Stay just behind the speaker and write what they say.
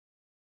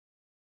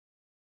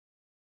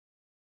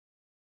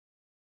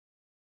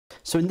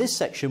So in this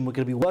section, we're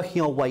going to be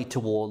working our way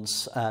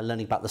towards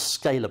learning about the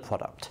scalar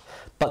product.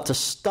 But to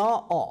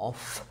start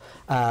off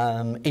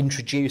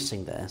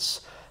introducing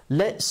this,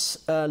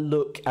 let's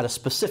look at a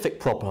specific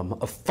problem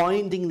of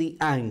finding the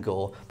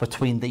angle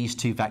between these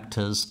two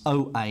vectors,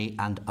 OA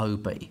and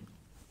OB.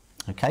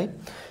 Okay?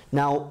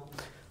 Now,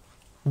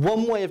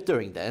 one way of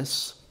doing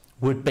this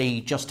would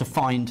be just to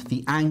find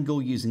the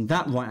angle using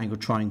that right angle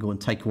triangle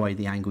and take away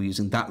the angle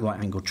using that right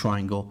angle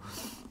triangle,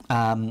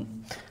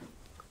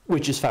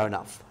 which is fair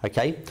enough,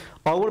 okay?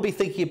 I want to be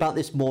thinking about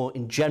this more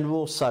in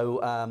general,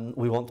 so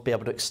we want to be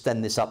able to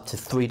extend this up to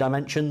 3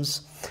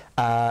 dimensions.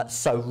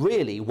 So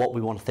really what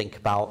we want to think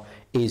about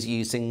is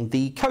using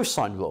the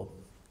cosine rule.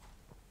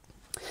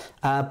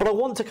 But I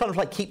want to kind of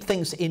like keep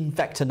things in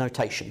vector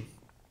notation,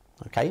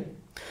 okay?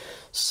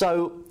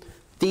 So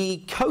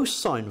the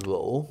cosine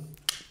rule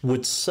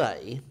would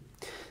say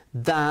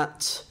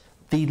that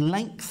the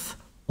length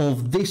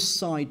of this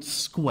side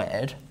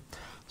squared,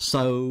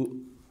 so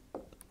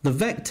the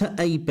vector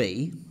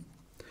AB,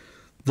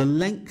 the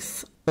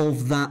length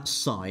of that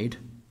side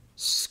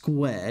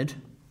squared,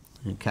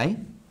 okay,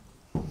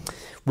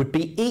 would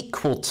be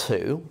equal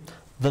to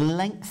the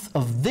length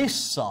of this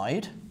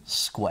side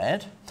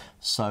squared,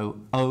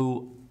 so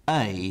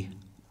OA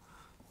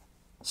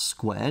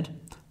squared,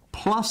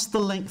 plus the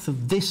length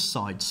of this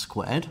side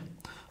squared,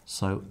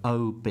 so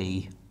OB,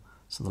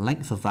 so the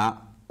length of that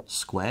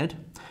squared,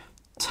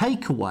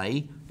 take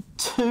away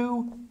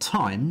 2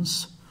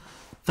 times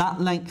that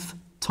length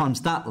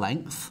times that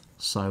length,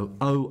 so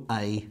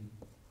OA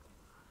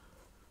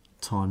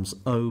times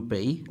OB,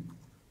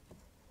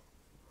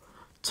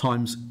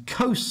 times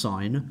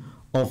cosine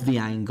of the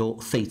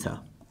angle theta.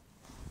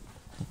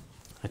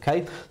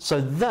 Okay, so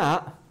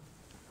that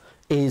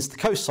is the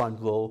cosine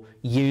rule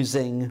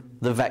using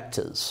the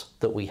vectors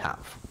that we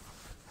have.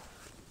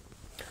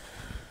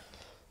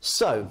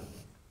 So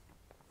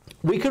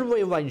we can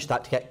rearrange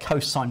that to get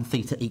cosine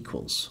theta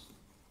equals.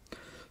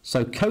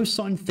 So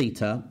cosine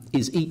theta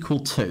is equal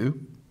to,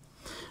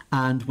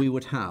 and we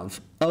would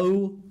have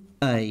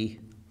OA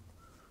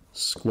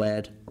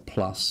squared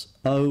plus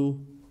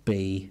OB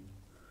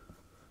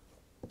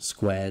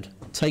squared,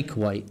 take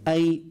away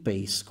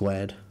AB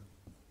squared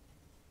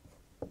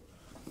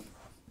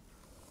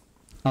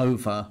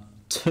over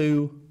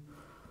 2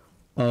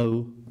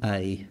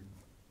 OA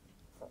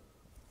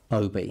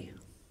OB.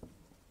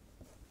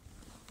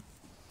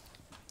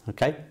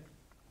 Okay?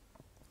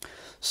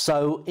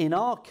 So in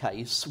our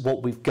case,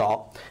 what we've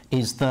got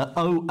is that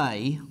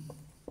OA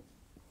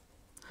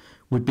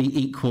would be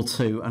equal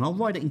to, and I'll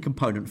write it in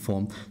component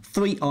form,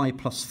 3i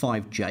plus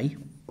 5j,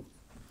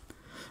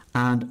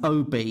 and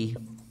OB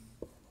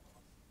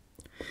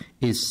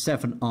is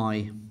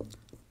 7i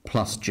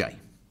plus j.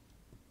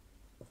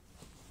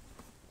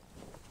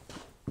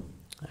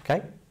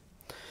 Okay?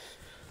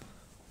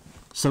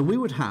 So we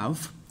would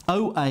have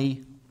OA,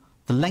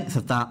 the length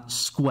of that,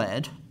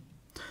 squared.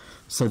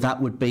 So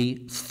that would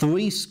be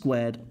 3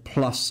 squared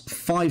plus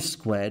 5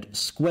 squared,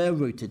 square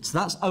rooted. So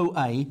that's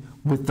OA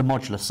with the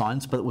modular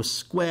signs, but we're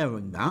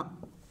squaring that.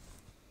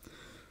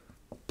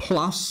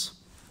 Plus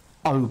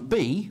OB,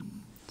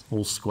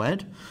 all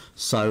squared.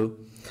 So,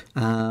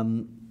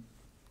 well,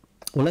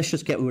 let's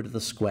just get rid of the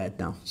squared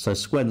now. So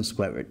squared and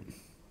square root.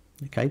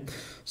 Okay,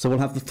 so we'll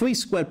have the 3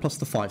 squared plus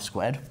the 5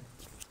 squared.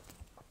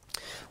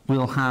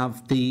 We'll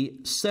have the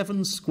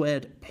 7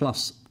 squared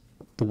plus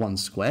the 1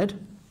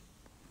 squared.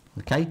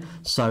 Okay,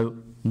 so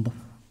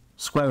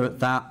square root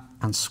that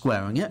and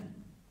squaring it.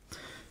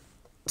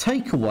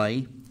 Take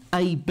away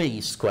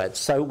AB squared.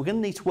 So we're going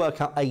to need to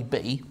work out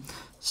AB.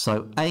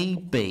 So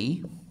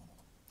AB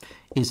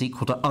is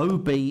equal to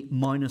OB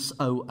minus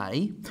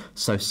OA.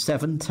 So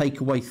 7 take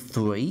away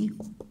 3.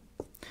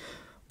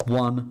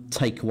 1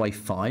 take away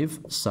 5.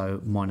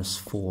 So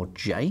minus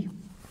 4j.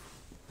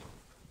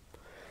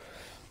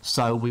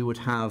 So we would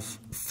have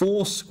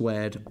 4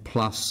 squared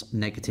plus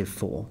negative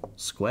 4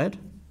 squared.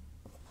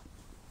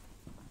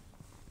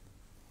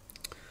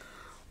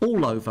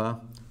 All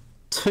over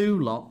 2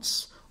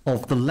 lots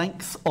of the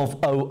length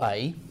of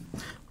OA,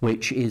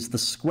 which is the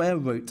square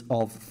root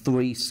of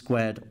 3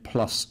 squared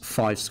plus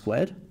 5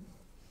 squared,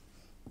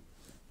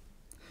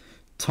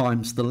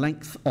 times the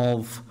length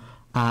of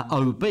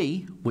OB,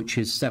 which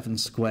is 7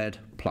 squared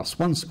plus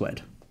 1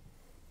 squared.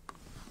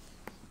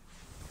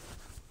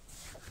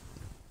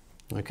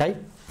 Okay?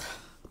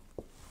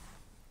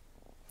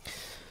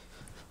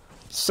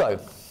 So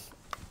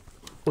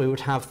we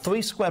would have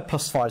 3 squared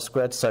plus 5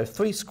 squared, so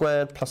 3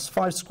 squared plus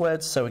 5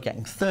 squared, so we're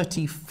getting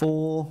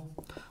 34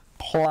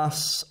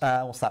 plus,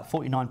 what's that,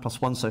 49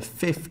 plus 1, so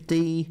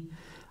 50,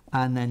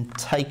 and then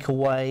take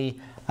away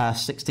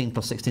 16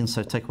 plus 16,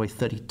 so take away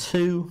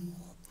 32,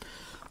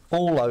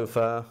 all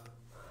over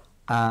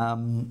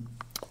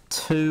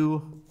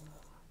 2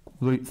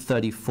 root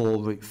 34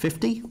 root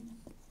 50.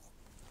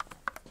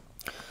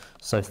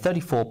 So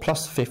 34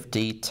 plus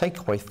 50, take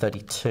away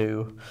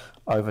 32,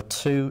 over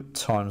 2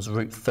 times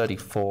root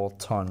 34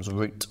 times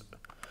root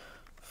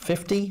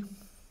 50.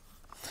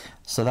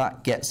 So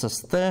that gets us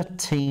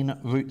 13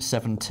 root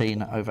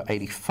 17 over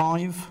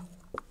 85.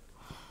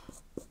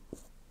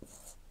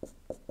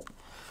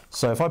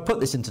 So if I put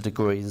this into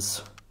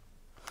degrees,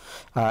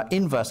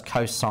 inverse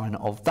cosine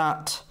of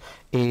that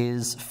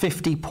is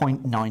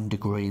 50.9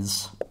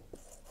 degrees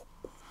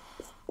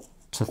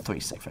to 3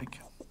 sig fig.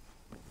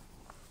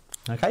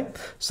 Okay,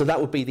 so that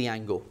would be the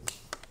angle.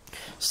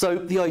 So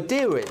the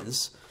idea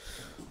is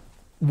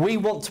we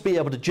want to be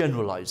able to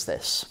generalize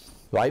this,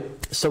 right?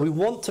 So we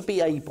want to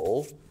be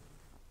able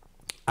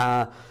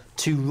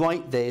to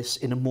write this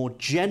in a more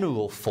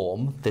general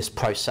form, this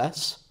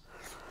process,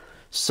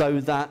 so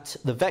that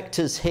the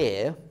vectors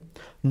here,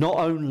 not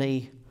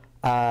only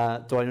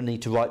do I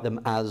need to write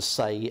them as,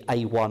 say,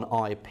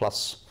 a1i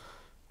plus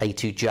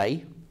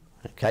a2j,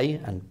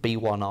 okay, and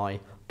b1i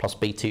plus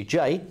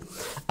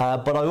b2j,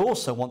 but I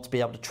also want to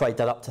be able to trade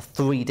that up to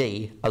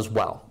 3D as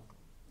well.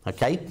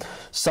 Okay,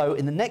 so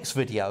in the next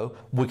video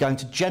we're going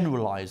to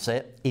generalize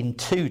it in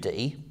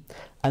 2D,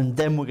 and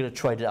then we're going to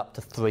trade it up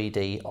to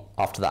 3D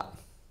after that.